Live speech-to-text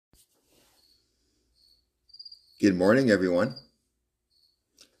Good morning, everyone.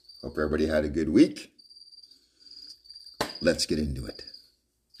 Hope everybody had a good week. Let's get into it.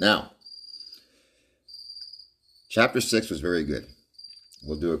 Now, Chapter 6 was very good.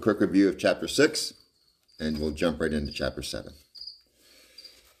 We'll do a quick review of Chapter 6, and we'll jump right into Chapter 7.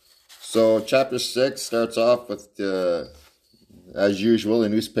 So, Chapter 6 starts off with, as usual, the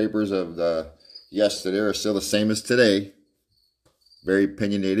newspapers of yesterday are still the same as today. Very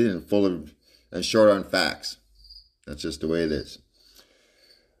opinionated and full of, and short on facts. That's just the way it is.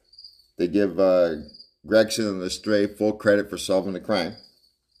 They give Gregson and Lestrade full credit for solving the crime,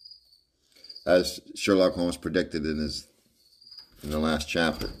 as Sherlock Holmes predicted in the last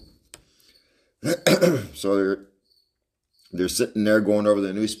chapter. So they're sitting there going over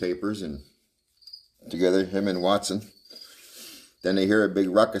the newspapers and together, him and Watson. Then they hear a big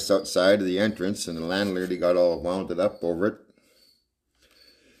ruckus outside of the entrance, and the landlady got all wound up over it.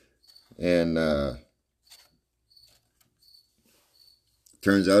 And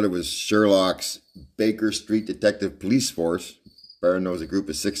turns out it was Sherlock's Baker Street Detective Police Force. Baron knows a group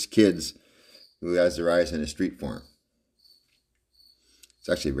of 6 kids who has their eyes on a street farm. It's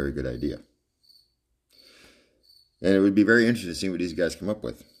actually a very good idea. And it would be very interesting to see what these guys come up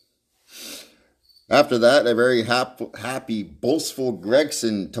with. After that, a very happy, boastful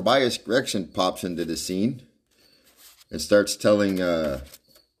Tobias Gregson pops into the scene and starts telling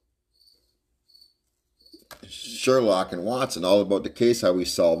Sherlock and Watson all about the case, how he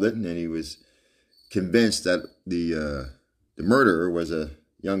solved it, and then he was convinced that the murderer was a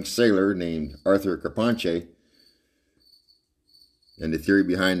young sailor named Arthur Carpentier. And the theory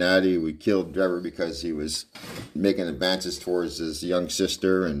behind that, he would kill Drever because he was making advances towards his young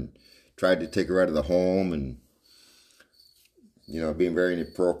sister and tried to take her out of the home and, being very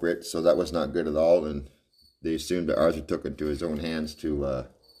inappropriate. So that was not good at all. And they assumed that Arthur took it into his own hands to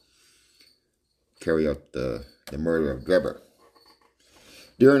carry out the murder of Drever.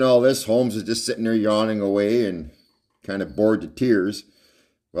 During all this, Holmes is just sitting there yawning away and kind of bored to tears,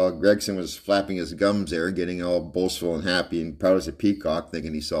 while Gregson was flapping his gums there, getting all boastful and happy and proud as a peacock,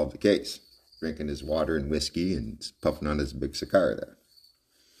 thinking he solved the case, drinking his water and whiskey and puffing on his big cigar there.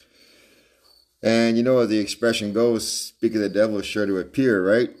 And you know what the expression goes, speak of the devil is sure to appear,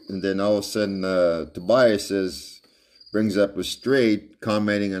 right? And then all of a sudden, Tobias brings up Lestrade,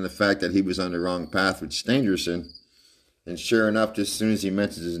 commenting on the fact that he was on the wrong path with Stangerson. And sure enough, just as soon as he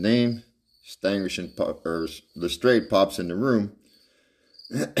mentions his name, Lestrade pops in the room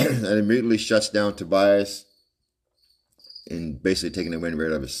and immediately shuts down Tobias and basically taking the wind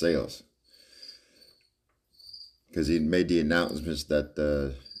right out of his sails. Because he made the announcements that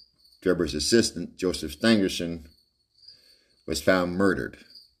Drever's assistant, Joseph Stangerson, was found murdered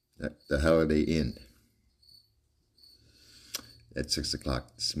at the Holiday Inn at 6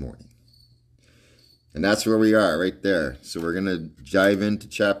 o'clock this morning. And that's where we are, right there. So we're going to dive into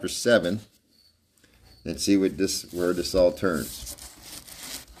Chapter 7 and see where this all turns.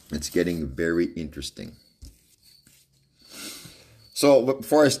 It's getting very interesting. So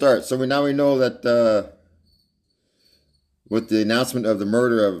before I start, we know that with the announcement of the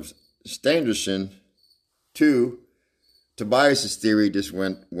murder of Stangerson, Tobias's theory just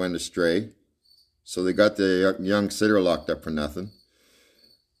went astray. So they got the young sitter locked up for nothing.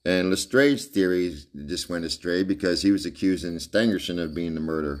 And Lestrade's theory just went astray because he was accusing Stangerson of being the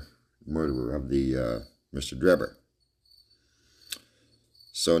murderer of the Mr. Drever.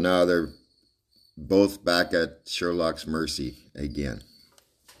 So now they're both back at Sherlock's mercy again.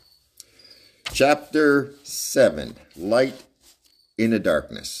 Chapter 7, Light in the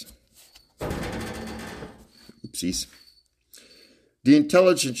Darkness. Oopsies. The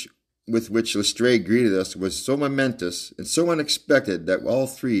intelligence with which Lestrade greeted us was so momentous and so unexpected that all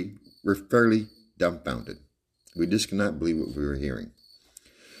 3 were fairly dumbfounded. We just could not believe what we were hearing.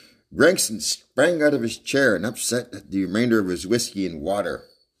 Gregson sprang out of his chair and upset the remainder of his whiskey and water.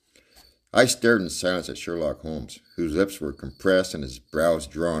 I stared in silence at Sherlock Holmes, whose lips were compressed and his brows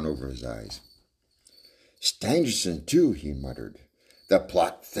drawn over his eyes. Stangerson, too, he muttered. The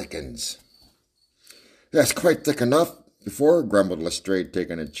plot thickens. That's quite thick enough before, grumbled Lestrade,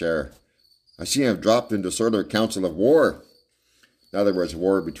 taking a chair. I see him dropped into a sort of council of war. In other words,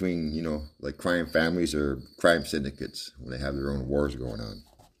 war between, like crime families or crime syndicates when they have their own wars going on.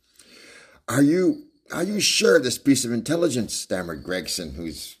 Are you sure of this piece of intelligence? Stammered Gregson,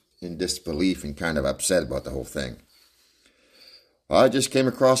 who's in disbelief and kind of upset about the whole thing. I just came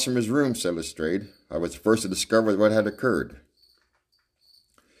across from his room, said Lestrade. I was the first to discover what had occurred.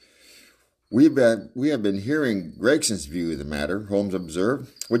 We have been hearing Gregson's view of the matter, Holmes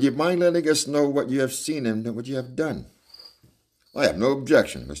observed. Would you mind letting us know what you have seen and what you have done? I have no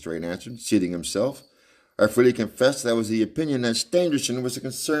objection, Lestrade answered, seating himself. I freely confess that I was the opinion that Stangerson was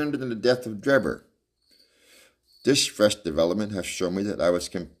concerned in the death of Drebber. This fresh development has shown me that I was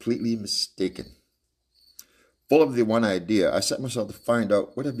completely mistaken. Full of the one idea, I set myself to find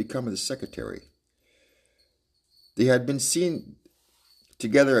out what had become of the secretary. They had been seen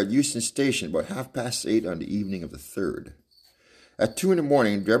together at Euston Station about 8:30 on the evening of the 3rd. At 2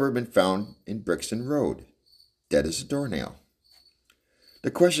 a.m, Drebber had been found in Brixton Road, dead as a doornail. The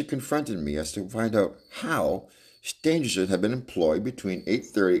question confronted me as to find out how Stangerson had been employed between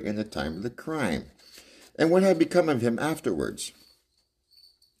 8:30 and the time of the crime, and what had become of him afterwards.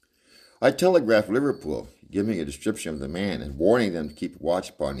 I telegraphed Liverpool, giving a description of the man and warning them to keep watch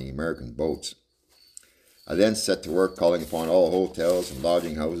upon the American boats. I then set to work calling upon all hotels and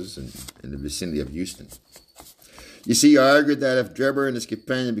lodging houses in the vicinity of Euston. You see, I argued that if Drebber and his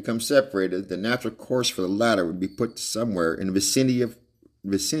companion become separated, the natural course for the latter would be put somewhere in the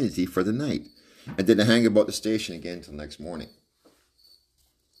vicinity for the night, and then to hang about the station again until next morning.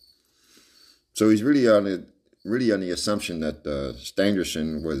 So he's really on the assumption that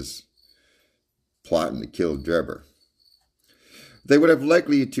Stangerson was plotting to kill Drebber. They would have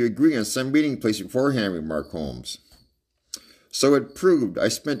likely to agree on some meeting place beforehand, remarked Holmes. So it proved. I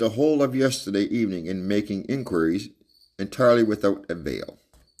spent a whole of yesterday evening in making inquiries, entirely without avail.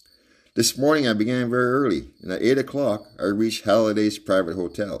 This morning I began very early, and at 8 o'clock I reached Halliday's private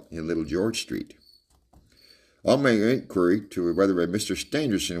hotel in Little George Street. On my inquiry to whether a Mr.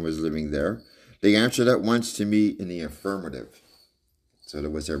 Stangerson was living there, they answered at once to me in the affirmative. So there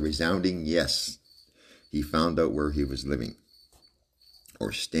was a resounding yes. He found out where he was living.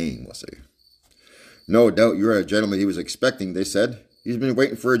 Or staying, we'll say. No doubt you're a gentleman he was expecting, they said. He's been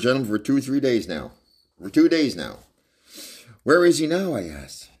waiting for a gentleman for 2 days now. For 2 days now. Where is he now, I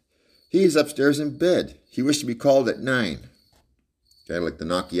asked. He is upstairs in bed. He wished to be called at 9. Kind of like the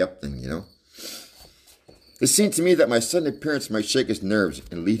knock you up thing, you know. It seemed to me that my sudden appearance might shake his nerves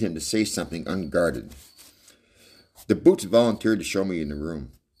and lead him to say something unguarded. The Boots volunteered to show me in the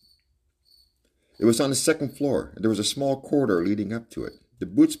room. It was on the 2nd floor, and there was a small corridor leading up to it. The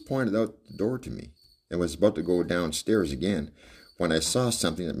Boots pointed out the door to me, and was about to go downstairs again, when I saw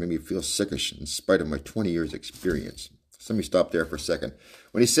something that made me feel sickish in spite of my 20 years' experience. So let me stop there for a second.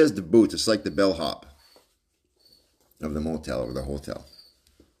 When he says the Boots, it's like the bellhop of the motel or the hotel.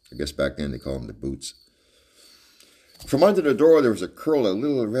 I guess back then they called them the Boots. From under the door there was a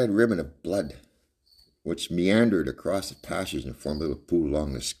little red ribbon of blood, which meandered across the passage and formed a little pool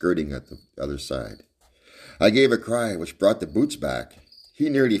along the skirting at the other side. I gave a cry which brought the Boots back. He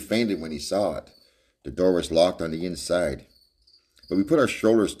nearly fainted when he saw it. The door was locked on the inside, but we put our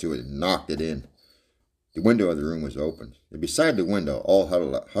shoulders to it and knocked it in. The window of the room was open, and beside the window, all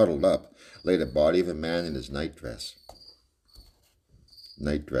huddled up, lay the body of a man in his nightdress.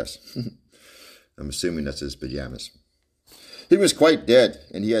 Nightdress. I'm assuming that's his pajamas. He was quite dead,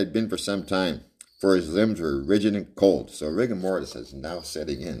 and he had been for some time, for his limbs were rigid and cold, so rigor mortis is now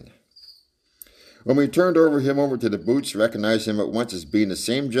setting in. When we turned him over to the Boots, recognized him at once as being the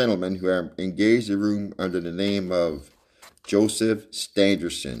same gentleman who had engaged the room under the name of Joseph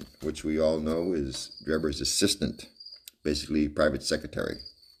Stangerson, which we all know is Drebber's assistant, basically private secretary.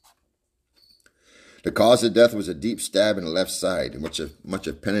 The cause of death was a deep stab in the left side, in which much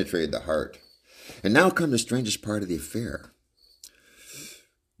had penetrated the heart. And now comes the strangest part of the affair.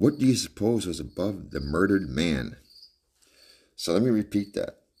 What do you suppose was above the murdered man? So let me repeat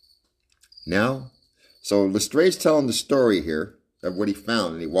that. Now, so Lestrade's telling the story here of what he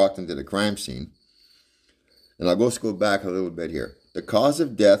found, and he walked into the crime scene. And I'll just go back a little bit here. The cause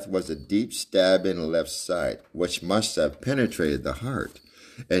of death was a deep stab in the left side, which must have penetrated the heart.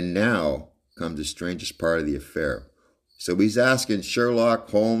 And now comes the strangest part of the affair. So he's asking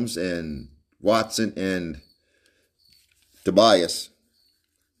Sherlock Holmes and Watson and Tobias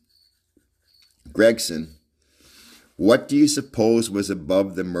Gregson, what do you suppose was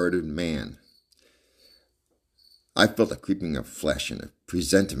above the murdered man? I felt a creeping of flesh and a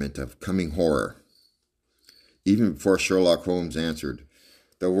presentiment of coming horror. Even before Sherlock Holmes answered,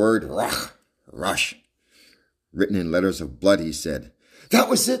 the word rush, written in letters of blood, he said. That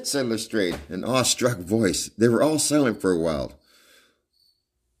was it, said Lestrade, an awestruck voice. They were all silent for a while.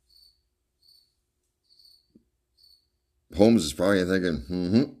 Holmes is probably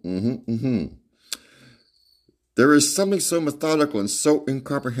thinking, There is something so methodical and so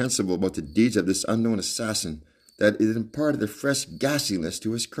incomprehensible about the deeds of this unknown assassin that it imparted a fresh ghastliness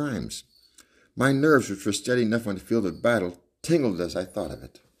to his crimes. My nerves, which were steady enough on the field of battle, tingled as I thought of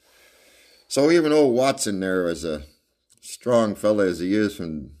it. So even old Watson there, as a strong fellow as he is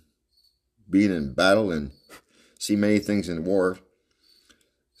from being in battle and see many things in war,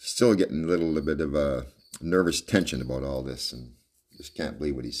 still getting a little bit of nervous tension about all this and just can't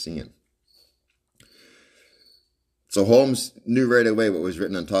believe what he's seeing. So Holmes knew right away what was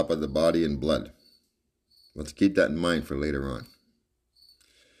written on top of the body in blood. Let's keep that in mind for later on.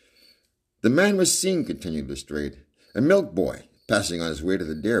 The man was seen, continued Lestrade. A milk boy, passing on his way to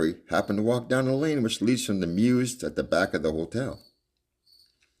the dairy, happened to walk down a lane which leads from the mews at the back of the hotel.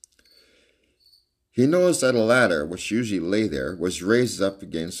 He noticed that a ladder, which usually lay there, was raised up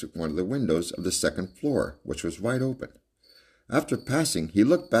against one of the windows of the second floor, which was wide open. After passing, he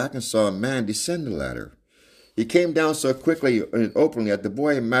looked back and saw a man descend the ladder. He came down so quickly and openly that the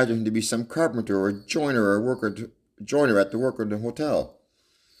boy imagined him to be some carpenter or joiner at the work of the hotel.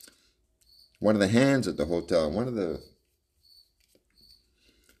 One of the hands at the hotel, one of the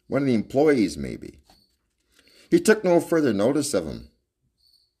employees maybe. He took no further notice of him,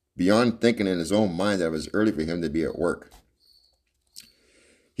 beyond thinking in his own mind that it was early for him to be at work.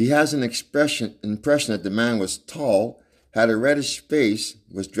 He has an impression that the man was tall, had a reddish face,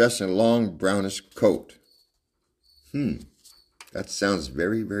 was dressed in a long brownish coat. That sounds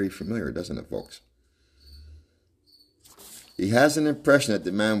very, very familiar, doesn't it, folks? He has an impression that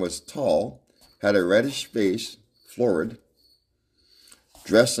the man was tall, had a reddish face, florid,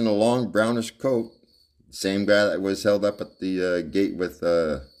 dressed in a long brownish coat, the same guy that was held up at the gate with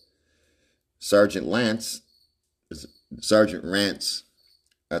Sergeant Rance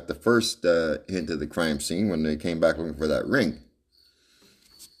at the first hint of the crime scene when they came back looking for that ring.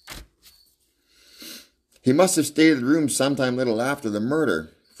 He must have stayed in the room sometime little after the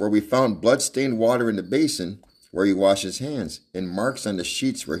murder, for we found blood-stained water in the basin where he washed his hands, and marks on the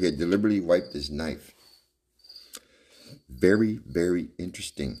sheets where he had deliberately wiped his knife. Very, very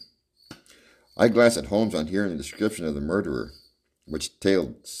interesting. I glanced at Holmes on hearing the description of the murderer, which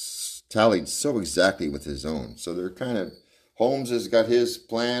tallied so exactly with his own. So they're kind of, Holmes has got his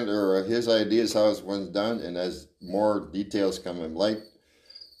plan or his ideas how it was done, and as more details come in light,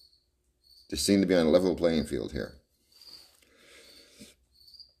 they seem to be on a level playing field here.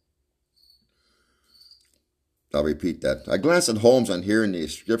 I'll repeat that. I glanced at Holmes on hearing the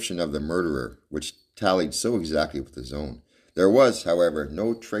description of the murderer, which tallied so exactly with his own. There was, however,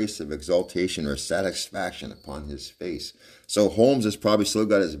 no trace of exultation or satisfaction upon his face. So Holmes has probably still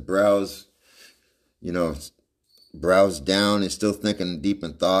got his brows down and still thinking deep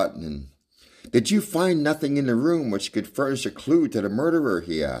in thought. And did you find nothing in the room which could furnish a clue to the murderer?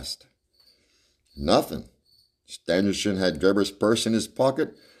 He asked. Nothing. Stangerson had Drebber's purse in his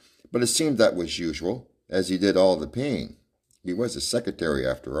pocket, but it seemed that was usual, as he did all the paying. He was a secretary,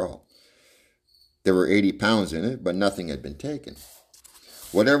 after all. There were 80 pounds in it, but nothing had been taken.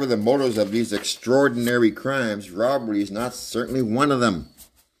 Whatever the motives of these extraordinary crimes, robbery is not certainly one of them.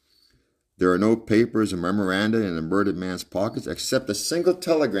 There are no papers or memoranda in the murdered man's pockets except a single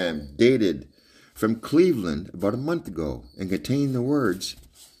telegram dated from Cleveland about a month ago and containing the words,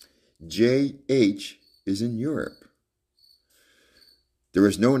 J.H. is in Europe. There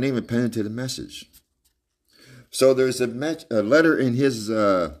is no name appended to the message. So there's a letter in his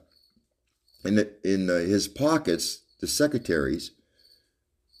his pockets, the secretary's,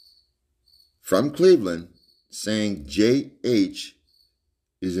 from Cleveland, saying J.H.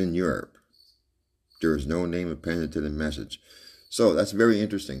 is in Europe. There is no name appended to the message. So that's very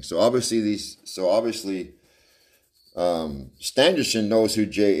interesting. So obviously Stangerson knows who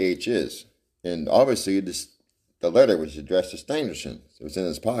J.H. is. And obviously the letter was addressed to Stangerson. It was in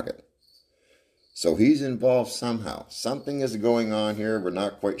his pocket. So he's involved somehow. Something is going on here. We're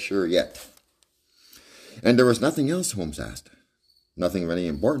not quite sure yet. And there was nothing else, Holmes asked. Nothing of any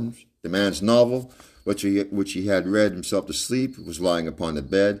importance. The man's novel, which he had read himself to sleep, was lying upon the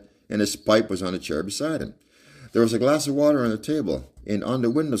bed, and his pipe was on a chair beside him. There was a glass of water on the table, and on the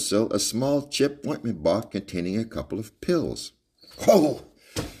windowsill a small chip ointment box containing a couple of pills. Oh!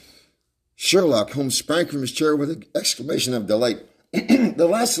 Sherlock Holmes sprang from his chair with an exclamation of delight. The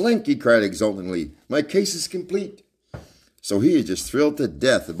last link, he cried exultantly. My case is complete. So he is just thrilled to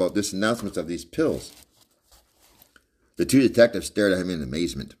death about this announcement of these pills. The two detectives stared at him in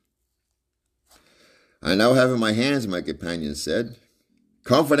amazement. I now have in my hands, my companion said,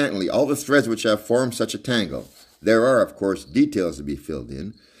 confidently, all the threads which have formed such a tangle. There are, of course, details to be filled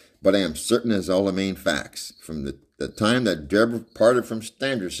in, but I am certain as all the main facts, from the time that Drebber parted from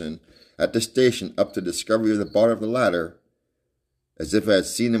Stangerson at the station up to the discovery of the bottom of the ladder, as if I had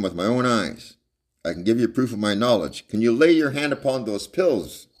seen them with my own eyes. I can give you proof of my knowledge. Can you lay your hand upon those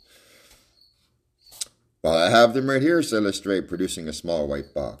pills? Well, I have them right here, said Lestrade, producing a small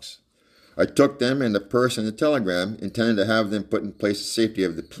white box. I took them and the purse and the telegram, intending to have them put in place of safety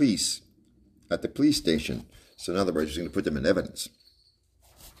of the police at the police station. So in other words, he's going to put them in evidence.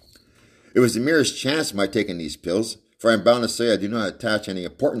 It was the merest chance of my taking these pills, for I'm bound to say I do not attach any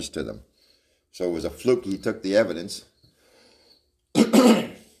importance to them. So it was a fluke he took the evidence.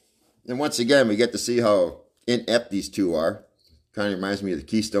 And once again, we get to see how inept these two are. Kind of reminds me of the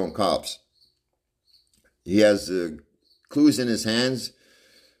Keystone Cops. He has clues in his hands.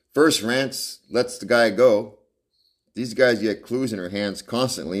 First Rance lets the guy go. These guys get clues in their hands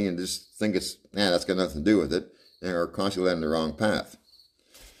constantly and just think that's got nothing to do with it, and are constantly led in the wrong path.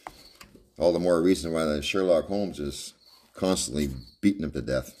 All the more reason why the Sherlock Holmes is constantly beating them to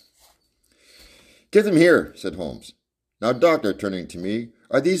death. Give them here, said Holmes. Now, doctor, turning to me,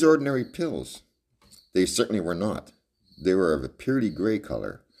 are these ordinary pills? They certainly were not. They were of a purely gray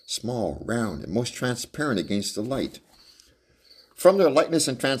color, small, round, and most transparent against the light. From their lightness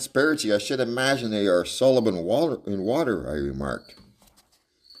and transparency, I should imagine they are soluble in water, I remarked.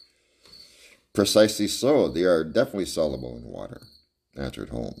 Precisely so. They are definitely soluble in water, answered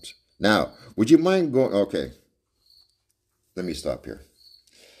Holmes. Now, would you mind going... Okay, let me stop here.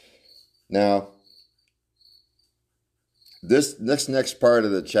 Now, this next part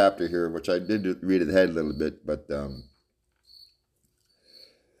of the chapter here, which I did read ahead a little bit, but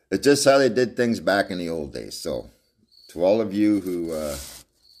it's just how they did things back in the old days. So, to all of you who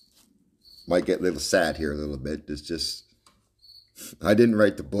might get a little sad here a little bit, it's just, I didn't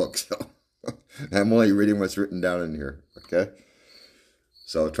write the book, so I'm only reading what's written down in here, okay?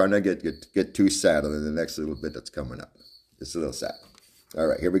 So try not to get too sad on the next little bit that's coming up. It's a little sad. All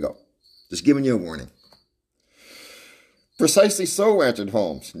right, here we go. Just giving you a warning. Precisely so, answered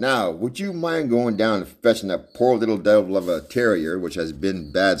Holmes. Now, would you mind going down and fetching that poor little devil of a terrier, which has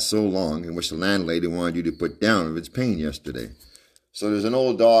been bad so long, and which the landlady wanted you to put down of its pain yesterday? So there's an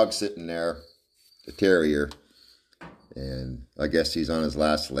old dog sitting there, a terrier, and I guess he's on his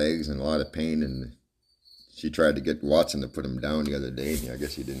last legs and a lot of pain, and she tried to get Watson to put him down the other day, and I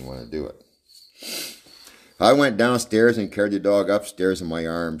guess he didn't want to do it. I went downstairs and carried the dog upstairs in my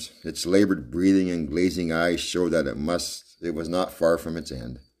arms. Its labored breathing and glazing eyes showed that it was not far from its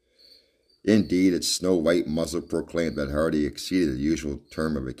end. Indeed, its snow-white muzzle proclaimed that it hardly exceeded the usual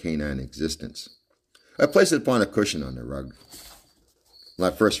term of a canine existence. I placed it upon a cushion on the rug.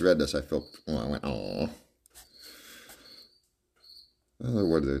 When I first read this, I went, oh. I don't know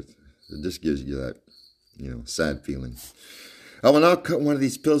what it just gives you that, sad feeling. I will now cut one of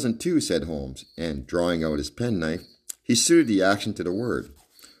these pills in two, said Holmes, and drawing out his penknife, he suited the action to the word.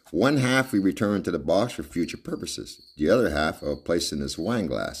 One half we return to the box for future purposes. The other half I will place in this wine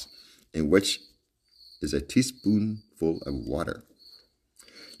glass, in which is a teaspoonful of water.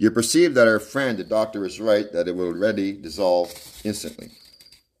 You perceive that our friend, the doctor, is right, that it will readily dissolve instantly.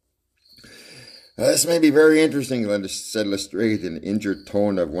 This may be very interesting, said Lestrade in an injured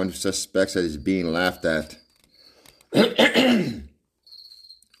tone of one who suspects that he is being laughed at.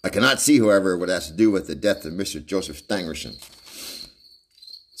 I cannot see, however, what it has to do with the death of Mr. Joseph Stangerson.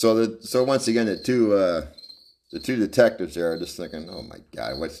 So once again, the two detectives there are just thinking, oh my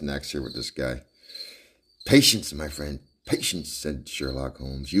God, what's next here with this guy? Patience, my friend, patience, said Sherlock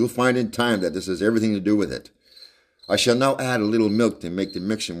Holmes. You'll find in time that this has everything to do with it. I shall now add a little milk to make the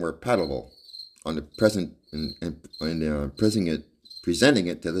mixture more palatable on the present presenting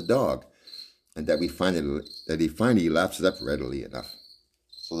it to the dog, and that he finally laps it up readily enough.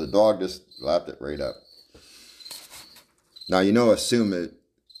 So the dog just lapped it right up. Now,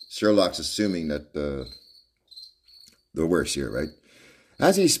 Sherlock's assuming that the worst here, right?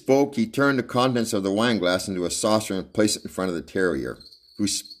 As he spoke, he turned the contents of the wine glass into a saucer and placed it in front of the terrier, who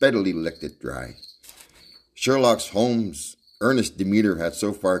speedily licked it dry. Sherlock Holmes' earnest demeanor had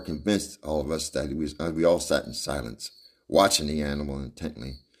so far convinced all of us that we all sat in silence, watching the animal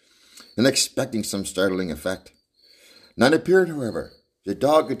intently, and expecting some startling effect. None appeared, however. The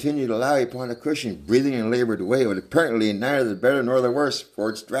dog continued to lie upon the cushion, breathing in a labored way, but apparently neither the better nor the worse for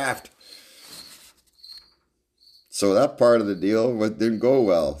its draught. So that part of the deal didn't go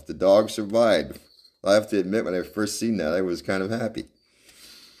well. The dog survived. I have to admit, when I first seen that, I was kind of happy.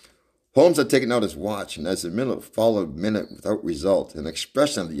 Holmes had taken out his watch, and as the minute followed minute without result, an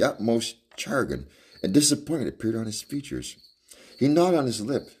expression of the utmost chagrin and disappointment appeared on his features. He gnawed on his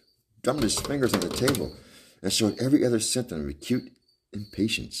lip, drummed his fingers on the table, and showed every other symptom of acute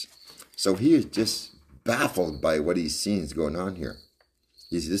impatience. So he is just baffled by what he's seen is going on here.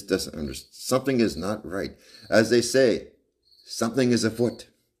 He just doesn't understand. Something is not right. As they say, something is afoot.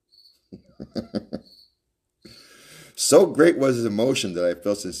 So great was his emotion that I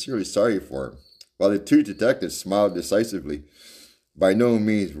felt sincerely sorry for him, while the two detectives smiled decisively, by no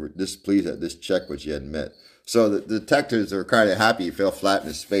means were displeased at this check which he had met. So the detectives are kind of happy he fell flat in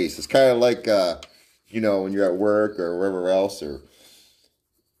his face. It's kind of like, when you're at work or wherever else, or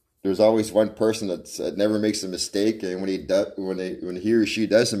there's always one person that never makes a mistake, and when he or she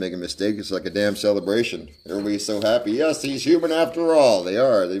doesn't make a mistake, it's like a damn celebration. Everybody's so happy. Yes, he's human after all. They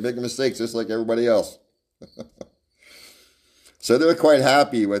are. They make mistakes just like everybody else. So they're quite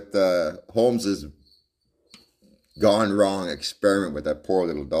happy with Holmes's gone wrong experiment with that poor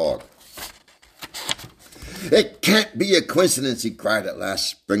little dog. It can't be a coincidence, he cried at last,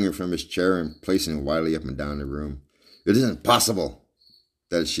 springing from his chair and pacing wildly up and down the room. It isn't possible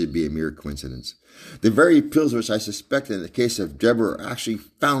that it should be a mere coincidence. The very pills which I suspected in the case of Drebber are actually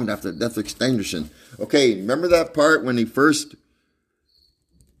found after the death of Stangerson. Okay, remember that part when he first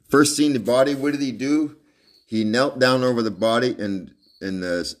seen the body? What did he do? He knelt down over the body and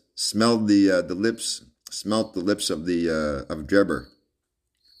smelled the lips of Drebber.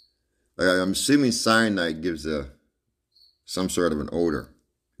 I'm assuming cyanide gives some sort of an odor,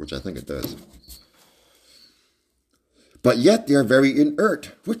 which I think it does. But yet they are very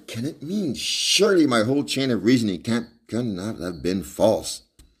inert. What can it mean? Surely my whole chain of reasoning cannot have been false.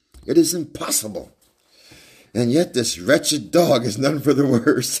 It is impossible. And yet this wretched dog is none for the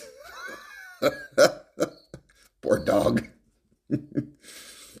worse. Poor dog.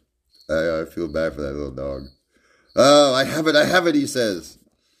 I feel bad for that little dog. Oh, I have it, he says.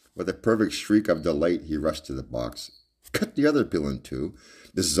 With a perfect shriek of delight, he rushed to the box, cut the other pill in two,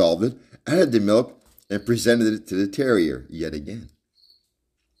 dissolved it, added the milk, and presented it to the terrier yet again.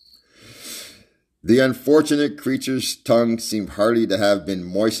 The unfortunate creature's tongue seemed hardly to have been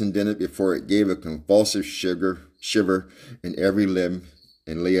moistened in it before it gave a convulsive shiver in every limb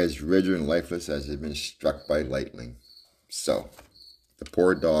and lay as rigid and lifeless as it had been struck by lightning. So, the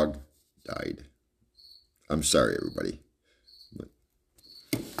poor dog died. I'm sorry, everybody.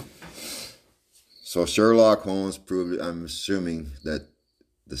 So Sherlock Holmes proved, I'm assuming, that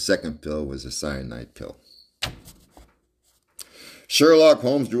the second pill was a cyanide pill. Sherlock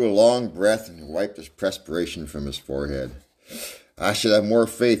Holmes drew a long breath and wiped his perspiration from his forehead. I should have more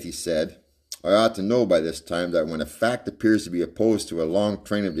faith, he said. I ought to know by this time that when a fact appears to be opposed to a long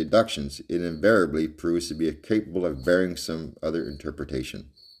train of deductions, it invariably proves to be capable of bearing some other interpretation.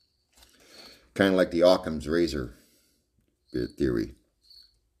 Kind of like the Occam's razor theory.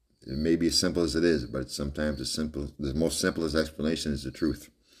 It may be as simple as it is, but sometimes the most simplest explanation is the truth.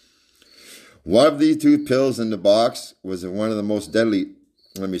 One of the two pills in the box was one of the most deadly.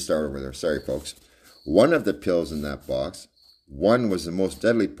 Let me start over there. Sorry, folks. One of the pills in that box, one was the most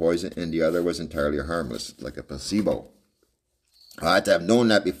deadly poison, and the other was entirely harmless, like a placebo. I had to have known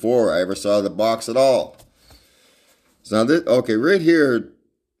that before I ever saw the box at all. So now, okay, right here,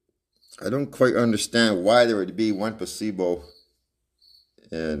 I don't quite understand why there would be one placebo.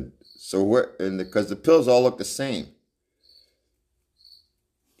 And so because the pills all look the same.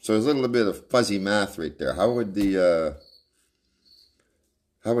 So there's a little bit of fuzzy math right there. How would the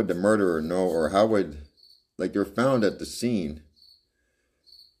murderer know, or like they're found at the scene?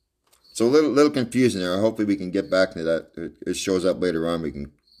 So a little confusing there. Hopefully we can get back to that. It shows up later on. We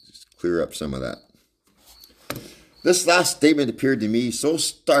can just clear up some of that. This last statement appeared to me so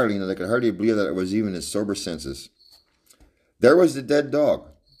startling that I could hardly believe that it was even in sober senses. There was the dead dog.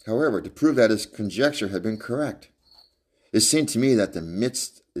 However, to prove that his conjecture had been correct, it seemed to me that the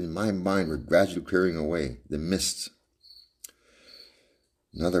mists in my mind were gradually clearing away. The mists.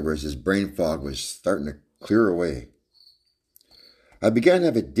 In other words, his brain fog was starting to clear away. I began to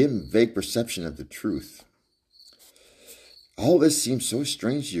have a dim, vague perception of the truth. All this seems so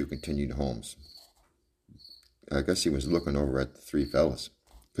strange to you, continued Holmes. I guess he was looking over at the three fellows.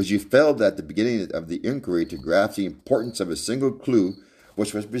 Because you failed at the beginning of the inquiry to grasp the importance of a single clue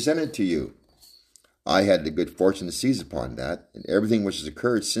which was presented to you. I had the good fortune to seize upon that, and everything which has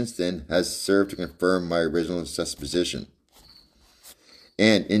occurred since then has served to confirm my original supposition.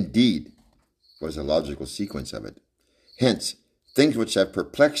 And, indeed, was a logical sequence of it. Hence, things which have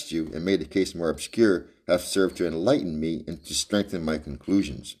perplexed you and made the case more obscure have served to enlighten me and to strengthen my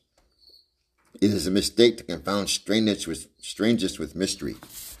conclusions. It is a mistake to confound strangeness with mystery.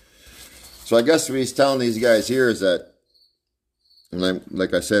 So I guess what he's telling these guys here is that,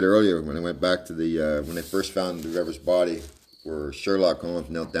 like I said earlier, when I went back to when they first found the Drebber's body, where Sherlock Holmes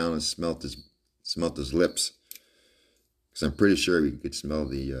knelt down and smelt his lips, because I'm pretty sure he could smell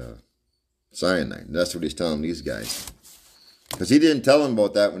the cyanide. And that's what he's telling these guys. Because he didn't tell them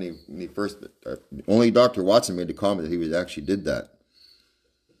about that when he first. Only Dr. Watson made the comment that he actually did that.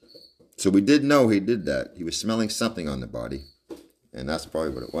 So we did know he did that. He was smelling something on the body, and that's probably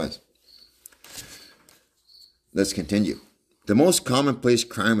what it was. Let's continue. The most commonplace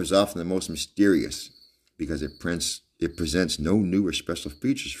crime is often the most mysterious, because it presents no new or special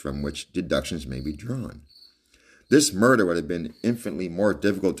features from which deductions may be drawn. This murder would have been infinitely more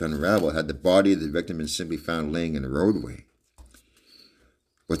difficult to unravel had the body of the victim been simply found laying in the roadway,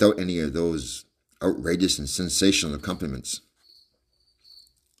 without any of those outrageous and sensational accompaniments,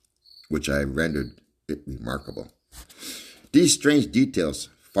 which I rendered it remarkable. These strange details,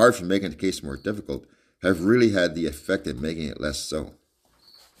 far from making the case more difficult, have really had the effect of making it less so.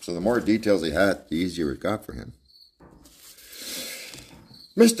 So the more details he had, the easier it got for him.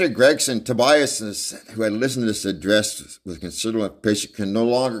 Mr. Gregson, Tobias, who had listened to this address with considerable patience, can no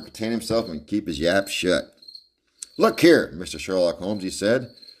longer contain himself and keep his yap shut. "Look here, Mr. Sherlock Holmes," he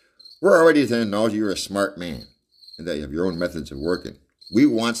said. "We're already to acknowledge you're a smart man and that you have your own methods of working. We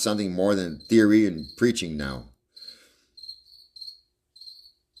want something more than theory and preaching now.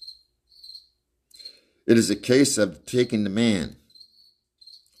 It is a case of taking the man.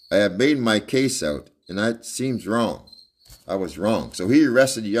 I have made my case out, and that seems wrong. I was wrong." So he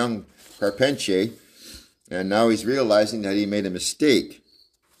arrested young Carpentier, and now he's realizing that he made a mistake.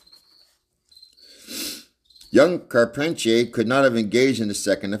 Young Carpentier could not have engaged in the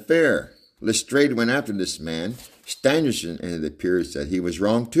second affair. Lestrade went after this man. Stangerson, and it appears that he was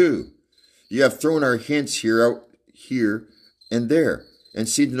wrong too. You have thrown our hints here and there, and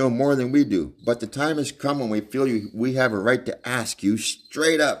seem to know more than we do. But the time has come when we feel we have a right to ask you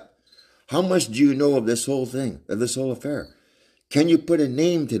straight up, how much do you know of this whole thing, of this whole affair? Can you put a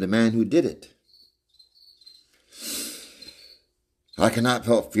name to the man who did it? "I cannot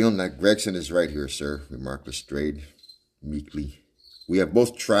help feeling that Gregson is right here, sir," remarked Lestrade meekly. "We have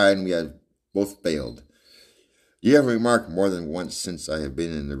both tried and we have both failed. You have remarked more than once since I have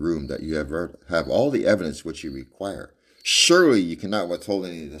been in the room that you have all the evidence which you require. Surely you cannot withhold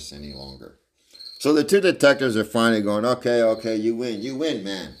any of this any longer." So the two detectives are finally going, okay, you win,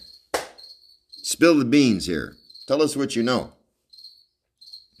 man. Spill the beans here. Tell us what you know.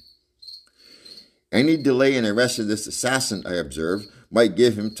 "Any delay in arresting this assassin, I observe, might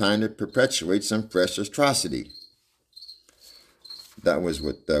give him time to perpetuate some fresh atrocity." That was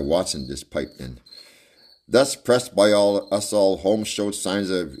what Watson just piped in. Thus pressed by us all, Holmes showed signs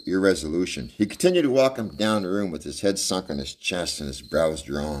of irresolution. He continued to walk him down the room with his head sunk on his chest and his brows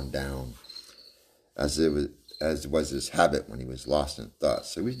drawn down, as was his habit when he was lost in thought.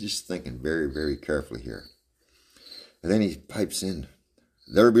 So he's just thinking very, very carefully here. And then he pipes in,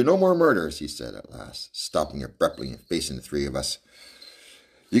 "There will be no more murders," he said at last, stopping abruptly and facing the three of us.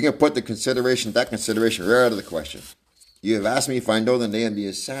 "You can put that consideration right out of the question. You have asked me if I know the name of the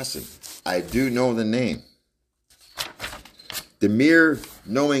assassin. I do know the name. The mere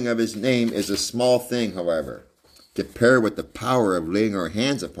knowing of his name is a small thing, however, compared with the power of laying our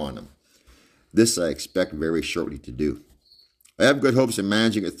hands upon him. This I expect very shortly to do. I have good hopes of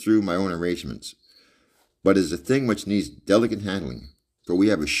managing it through my own arrangements, but it is a thing which needs delicate handling, for we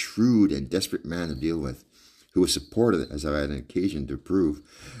have a shrewd and desperate man to deal with, who is supported, as I had an occasion to prove,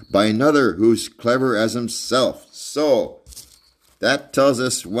 by another who's clever as himself." So, that tells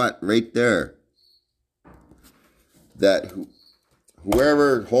us what right there? That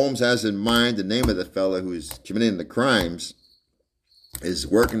whoever Holmes has in mind, the name of the fellow who's committing the crimes, is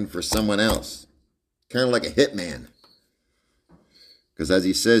working for someone else. Kind of like a hitman. Because as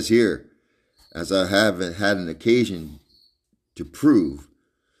he says here, as I have had an occasion to prove,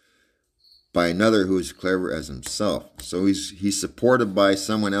 by another who is clever as himself. So he's supported by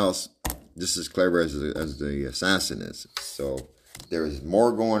someone else just as clever as the assassin is. So there is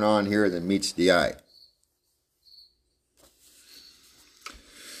more going on here than meets the eye.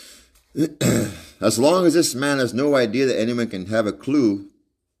 As long as this man has no idea that anyone can have a clue.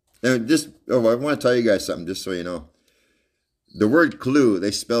 And I want to tell you guys something, just so you know. The word clue,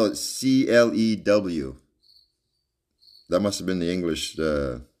 they spell it C-L-E-W. That must have been the English,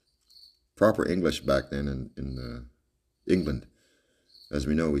 proper English back then in England. As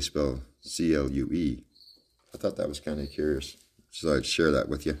we know, we spell C-L-U-E. I thought that was kind of curious, so I'd share that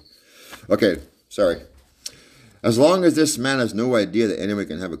with you. Okay, sorry. As long as this man has no idea that anyone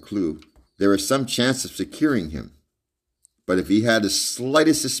can have a clue, there is some chance of securing him. But if he had the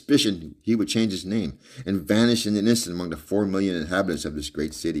slightest suspicion, he would change his name and vanish in an instant among the 4 million inhabitants of this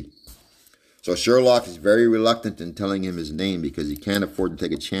great city. So Sherlock is very reluctant in telling him his name because he can't afford to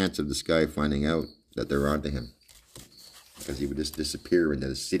take a chance of this guy finding out that they're onto him, because he would just disappear into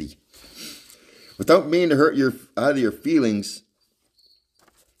the city. Without meaning to hurt either your feelings,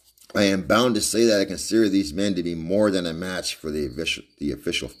 I am bound to say that I consider these men to be more than a match for the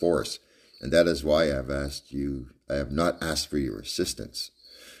official force, and that is why I have not asked for your assistance.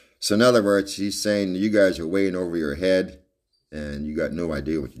 So in other words, he's saying you guys are way in over your head, and you got no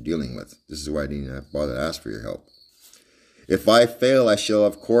idea what you're dealing with. This is why I didn't bother to ask for your help. If I fail, I shall,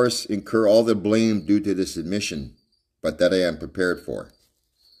 of course, incur all the blame due to this admission, but that I am prepared for.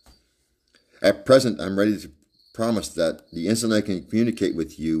 At present, I'm ready to promise that the instant I can communicate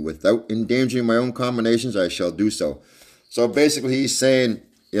with you without endangering my own combinations, I shall do so. So basically, he's saying,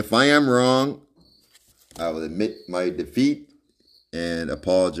 if I am wrong, I will admit my defeat and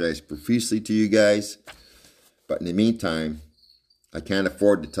apologize profusely to you guys. But in the meantime, I can't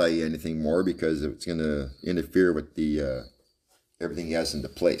afford to tell you anything more because it's going to interfere with the everything he has into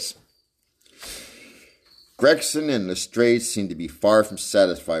place. Gregson and Lestrade seem to be far from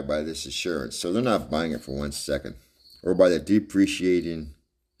satisfied by this assurance, so they're not buying it for 1 second, or by the depreciating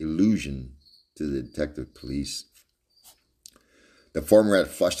illusion to the detective police. The former had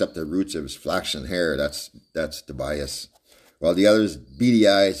flushed up the roots of his flaxen hair, that's Tobias, while the other's beady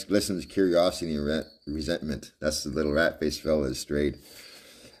eyes glistened with curiosity and resentment. That's the little rat-faced fellow Lestrade.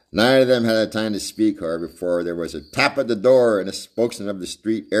 Neither of them had time to speak, however, before there was a tap at the door, and a spokesman of the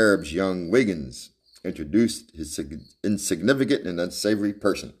street Arabs, young Wiggins, introduced his insignificant and unsavory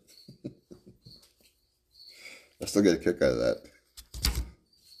person. I still get a kick out of that.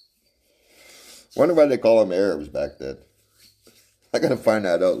 Wonder why they call them Arabs back then. I gotta find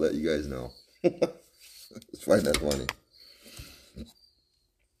that out, let you guys know. Let's find that funny.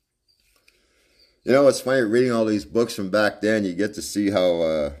 You know, it's funny reading all these books from back then. You get to see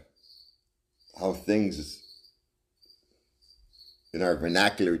how things in our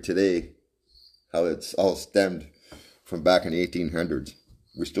vernacular today, how it's all stemmed from back in the 1800s.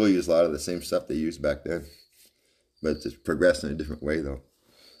 We still use a lot of the same stuff they used back then, but it's progressed in a different way, though.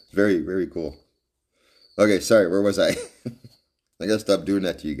 Very, very cool. Okay, sorry, where was I? I gotta stop doing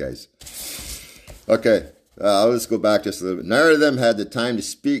that to you guys. Okay, I'll just go back just a little bit. Neither of them had the time to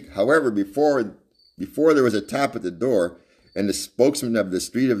speak. However, before there was a tap at the door, and the spokesman of the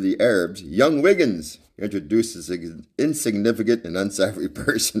Street of the Arabs, young Wiggins, introduced his insignificant and unsavory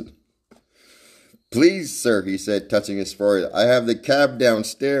person. Please, sir, he said, touching his forehead, I have the cab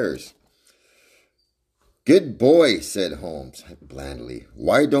downstairs. Good boy, said Holmes blandly.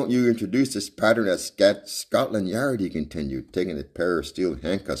 Why don't you introduce this pattern at Scotland Yard, he continued, taking a pair of steel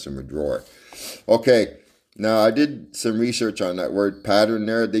handcuffs from a drawer. Okay, now I did some research on that word pattern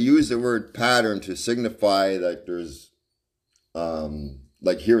there. They use the word pattern to signify that there's,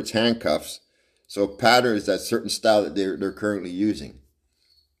 like here it's handcuffs. So pattern is that certain style that they're currently using.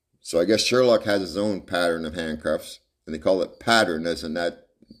 So I guess Sherlock has his own pattern of handcuffs, and they call it pattern as in that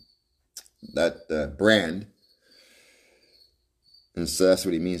brand. And so that's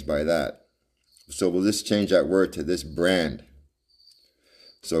what he means by that. So we'll just change that word to this brand.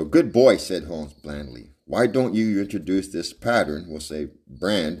 So, good boy, said Holmes blandly. Why don't you introduce this pattern, we'll say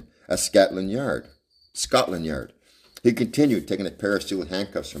brand, at Scotland Yard? He continued, taking a pair of steel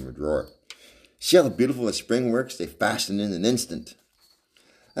handcuffs from a drawer. See how beautiful the spring works? They fasten in an instant.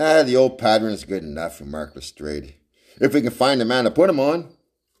 The old pattern is good enough, remarked Lestrade. If we can find a man to put them on.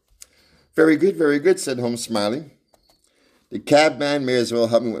 Very good, said Holmes, smiling. The cabman may as well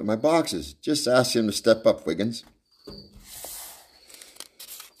help me with my boxes. Just ask him to step up, Wiggins.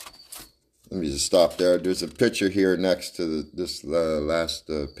 Let me just stop there. There's a picture here next to this last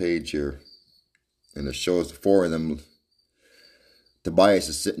page here. And it shows the four of them. Tobias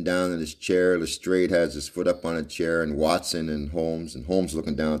is sitting down in his chair. Lestrade has his foot up on a chair. And Watson and Holmes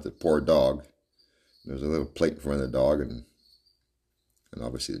looking down at the poor dog. There's a little plate in front of the dog. And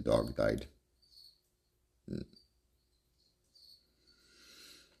obviously the dog died.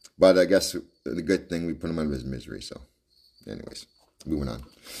 But I guess the good thing, we put him out of his misery. So anyways, moving on.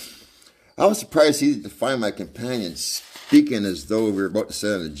 I was surprised to find my companion speaking as though we were about to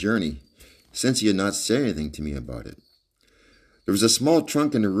set on a journey, since he had not said anything to me about it. There was a small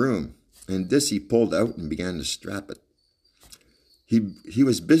trunk in the room, and this he pulled out and began to strap it. He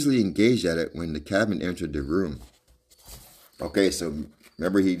was busily engaged at it when the cabman entered the room. Okay, so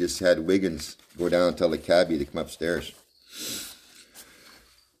remember he just had Wiggins go down and tell the cabbie to come upstairs.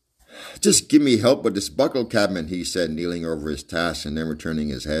 Just give me help with this buckle, cabman, he said, kneeling over his task and never turning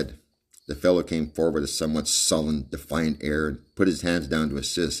his head. The fellow came forward with a somewhat sullen, defiant air and put his hands down to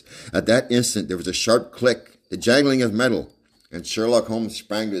assist. At that instant, there was a sharp click, the jangling of metal, and Sherlock Holmes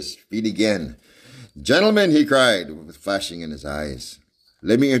sprang to his feet again. Gentlemen, he cried, with flashing in his eyes,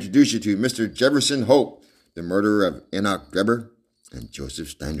 let me introduce you to Mr. Jefferson Hope, the murderer of Enoch Drebber and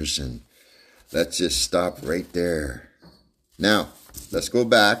Joseph Stangerson. Let's just stop right there. Now, let's go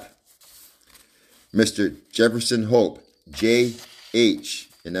back. Mr. Jefferson Hope, J.H.,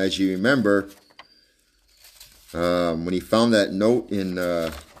 and as you remember, when he found that note in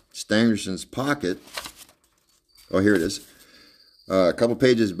Stangerson's pocket, oh, here it is, a couple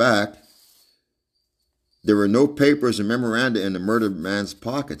pages back, There were no papers or memoranda in the murdered man's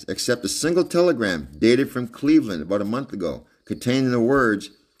pockets, except a single telegram dated from Cleveland about a month ago, containing the words,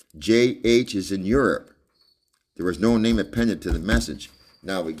 J.H. is in Europe. There was no name appended to the message.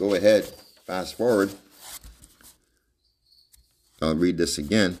 Now we go ahead, fast forward. I'll read this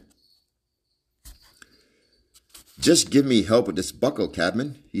again. Just give me help with this buckle,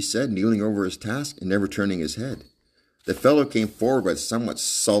 cabman, he said, kneeling over his task and never turning his head. The fellow came forward with a somewhat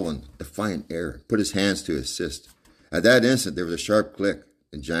sullen, defiant air, put his hands to assist. At that instant there was a sharp click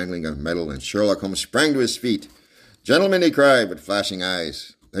and jangling of metal, and Sherlock Holmes sprang to his feet. Gentlemen, he cried with flashing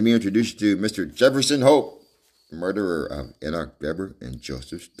eyes, let me introduce you to Mr. Jefferson Hope, murderer of Enoch Drebber and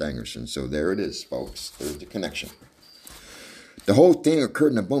Joseph Stangerson. So there it is, folks. There's the connection. The whole thing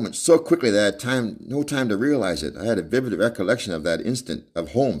occurred in a moment, so quickly that I had no time to realize it. I had a vivid recollection of that instant,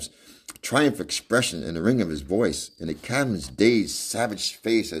 of Holmes' triumphant expression and the ring of his voice, and the cabman's dazed, savage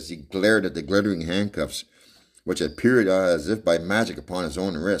face as he glared at the glittering handcuffs, which appeared as if by magic upon his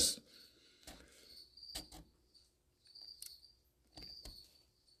own wrists.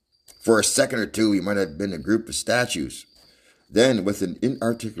 For a second or two, he might have been a group of statues. Then, with an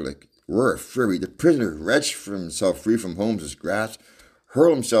inarticulate roar of fury, the prisoner wrenched himself free from Holmes's grasp,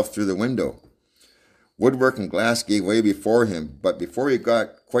 hurled himself through the window. Woodwork and glass gave way before him, but before he got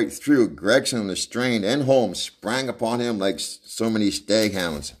quite through, Gregson, Lestrade, and Holmes sprang upon him like so many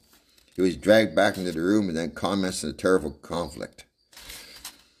staghounds. He was dragged back into the room and then commenced a terrible conflict.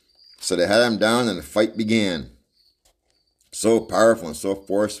 So they had him down and the fight began. So powerful and so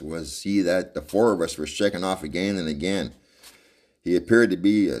forceful was he that the four of us were shaken off again and again. He appeared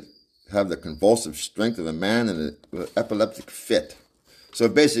to have the convulsive strength of a man in an epileptic fit. So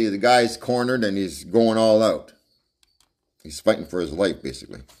basically the guy's cornered and he's going all out. He's fighting for his life,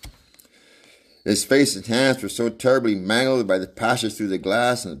 basically. His face and hands were so terribly mangled by the passage through the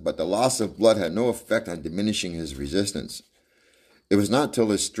glass, but the loss of blood had no effect on diminishing his resistance. It was not till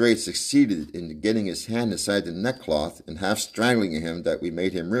Lestrade succeeded in getting his hand inside the neckcloth and half strangling him that we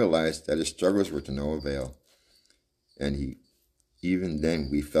made him realize that his struggles were to no avail. And even then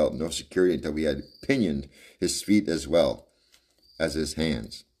we felt no security until we had pinioned his feet as well as his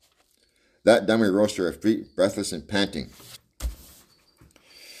hands. That done, we rose to our feet, breathless and panting.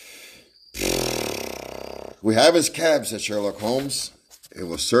 We have his cab, said Sherlock Holmes. It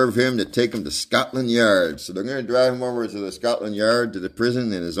will serve him to take him to Scotland Yard. So they're going to drive him over to the Scotland Yard, to the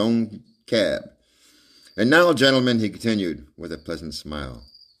prison, in his own cab. And now, gentlemen, he continued with a pleasant smile,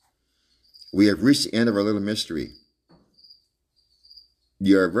 we have reached the end of our little mystery.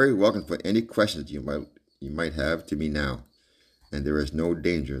 You are very welcome for any questions you might have to me now, and there is no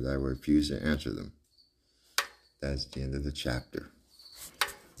danger that I will refuse to answer them. That's the end of the chapter.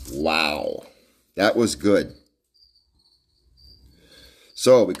 Wow, that was good.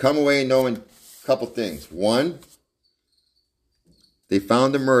 So we come away knowing a couple things. One, they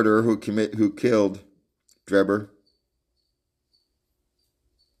found the murderer who killed Drebber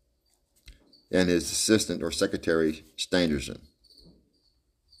and his assistant or secretary, Stangerson.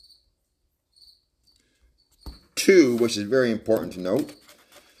 Two, which is very important to note,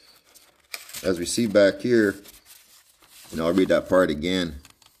 as we see back here, and I'll read that part again.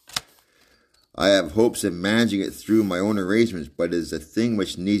 I have hopes of managing it through my own arrangements, but it is a thing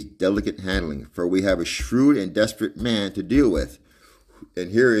which needs delicate handling, for we have a shrewd and desperate man to deal with.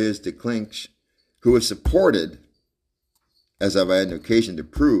 And here is De Clinch, who is supported, as I've had an occasion to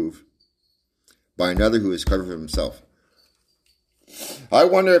prove, by another who is clever for himself. I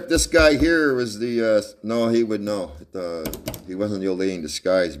wonder if this guy here was no, he would know. He wasn't the old lady in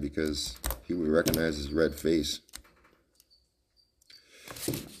disguise, because he would recognize his red face.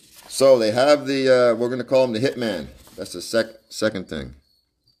 So they have we're going to call him the hitman. That's the second thing.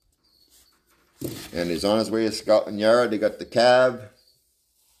 And he's on his way to Scotland Yard. They got the cab,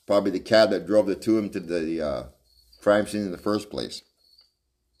 probably the cab that drove the two of them to the crime scene in the first place.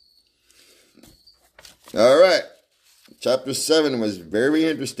 All right. Chapter 7 was very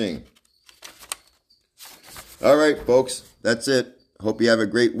interesting. All right, folks, that's it. Hope you have a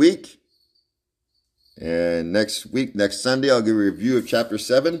great week. And next Sunday, I'll give a review of Chapter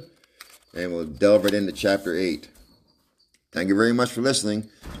 7, and we'll delve right into Chapter 8. Thank you very much for listening.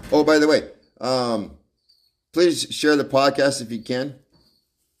 Oh, by the way, please share the podcast if you can.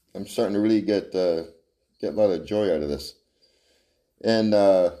 I'm starting to really get a lot of joy out of this. And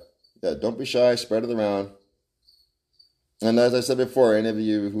don't be shy, spread it around. And as I said before, any of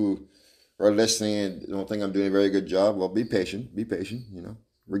you who are listening and don't think I'm doing a very good job, well, be patient,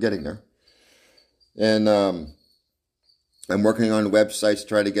 we're getting there. And I'm working on websites to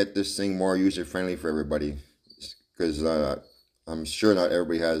try to get this thing more user-friendly for everybody, because I'm sure not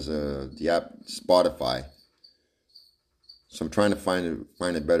everybody has the app Spotify. So I'm trying to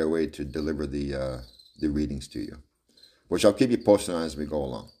find a better way to deliver the readings to you, which I'll keep you posted on as we go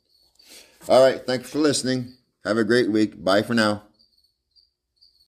along. All right, thanks for listening. Have a great week. Bye for now.